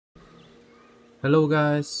Hello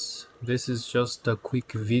guys, this is just a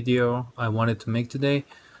quick video I wanted to make today.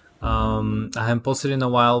 I haven't posted in a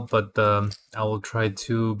while, but I will try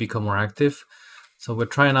to become more active. So we're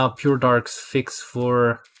trying out PureDark's fix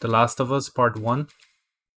for The Last of Us Part 1.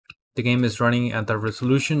 The game is running at a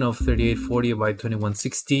resolution of 3840 by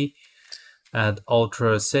 2160 at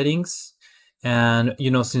ultra settings. And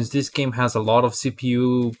since this game has a lot of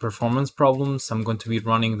CPU performance problems, I'm going to be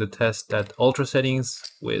running the test at ultra settings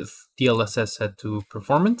with DLSS set to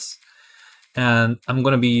performance. And I'm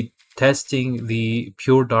going to be testing the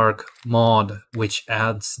PureDark mod, which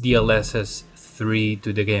adds DLSS 3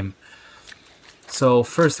 to the game. So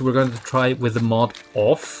first we're going to try with the mod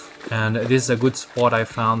off, and this is a good spot I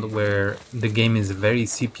found where the game is very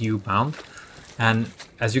CPU bound. And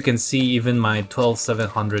as you can see, even my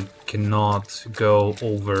 12700 cannot go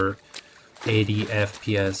over 80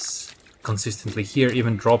 FPS consistently here,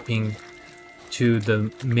 even dropping to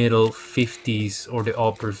the middle 50s or the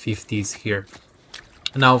upper 50s here.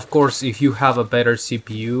 Now, of course, if you have a better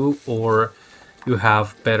CPU or you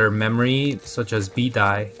have better memory, such as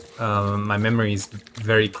BDI, my memory is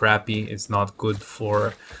very crappy. It's not good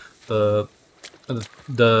for the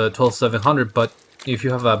 12700, but if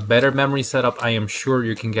you have a better memory setup, I am sure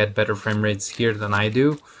you can get better frame rates here than I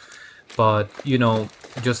do. But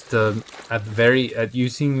just at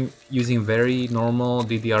using very normal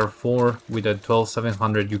DDR4 with a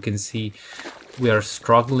 12700, you can see we are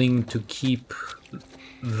struggling to keep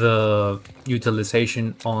the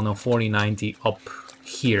utilization on a 4090 up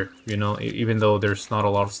here, even though there's not a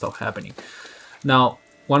lot of stuff happening. Now,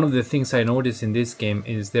 one of the things I noticed in this game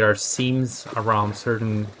is there are seams around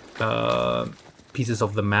certain pieces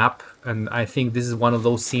of the map, and I think this is one of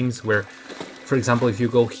those seams where, for example, if you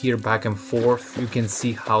go here back and forth, you can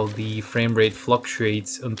see how the frame rate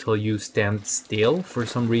fluctuates until you stand still for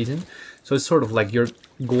some reason. So it's sort of like you're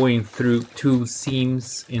going through two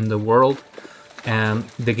seams in the world, and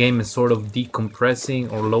the game is sort of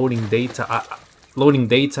decompressing or loading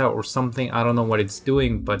data or something. I don't know what it's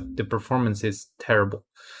doing, but the performance is terrible.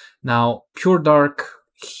 Now, PureDark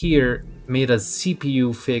here made a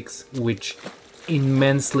CPU fix which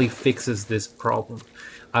immensely fixes this problem.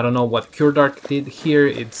 I don't know what PureDark did here.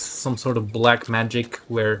 It's some sort of black magic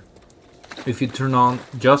where if you turn on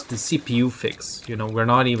just the CPU fix, we're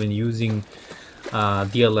not even using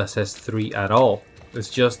DLSS 3 at all. It's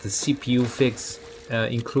just the CPU fix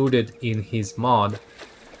included in his mod.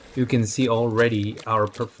 You can see already our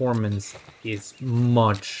performance is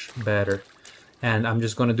much better. And I'm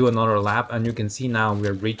just going to do another lap, and you can see now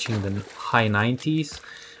we're reaching the high 90s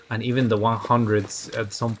and even the 100s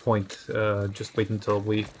at some point. Just wait until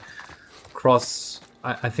we cross.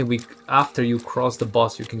 I think after you cross the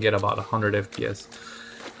boss, you can get about 100 FPS.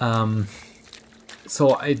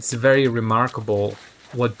 So it's very remarkable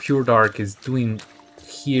what PureDark is doing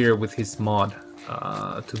here with his mod,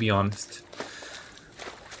 to be honest.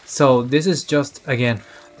 So this is just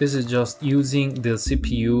using the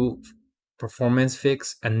CPU performance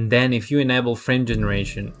fix, and then if you enable frame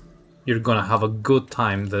generation, you're gonna have a good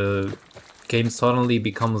time. The game suddenly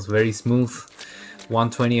becomes very smooth,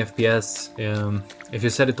 120 FPS. If you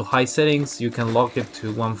set it to high settings, you can lock it to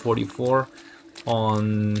 144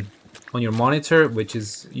 on your monitor, which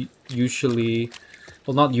is usually,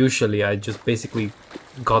 well, not usually, I just basically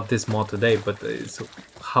got this mod today, but it's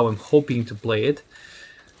how I'm hoping to play it.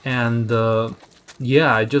 And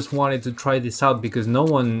yeah, I just wanted to try this out because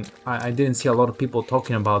I didn't see a lot of people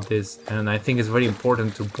talking about this, and I think it's very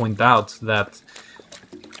important to point out that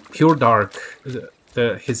PureDark,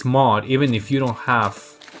 his mod, even if you don't have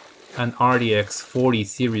an RTX 40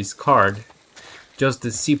 series card, just the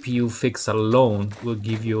CPU fix alone will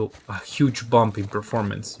give you a huge bump in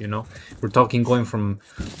performance. We're talking going from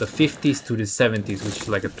the 50s to the 70s, which is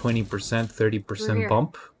like a 20%, 30%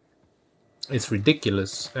 bump. It's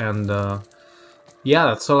ridiculous. And yeah,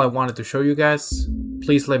 that's all I wanted to show you guys.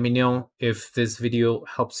 Please let me know if this video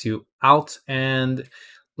helps you out, and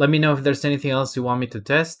let me know if there's anything else you want me to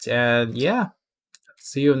test. And yeah,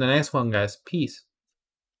 see you in the next one, guys. Peace.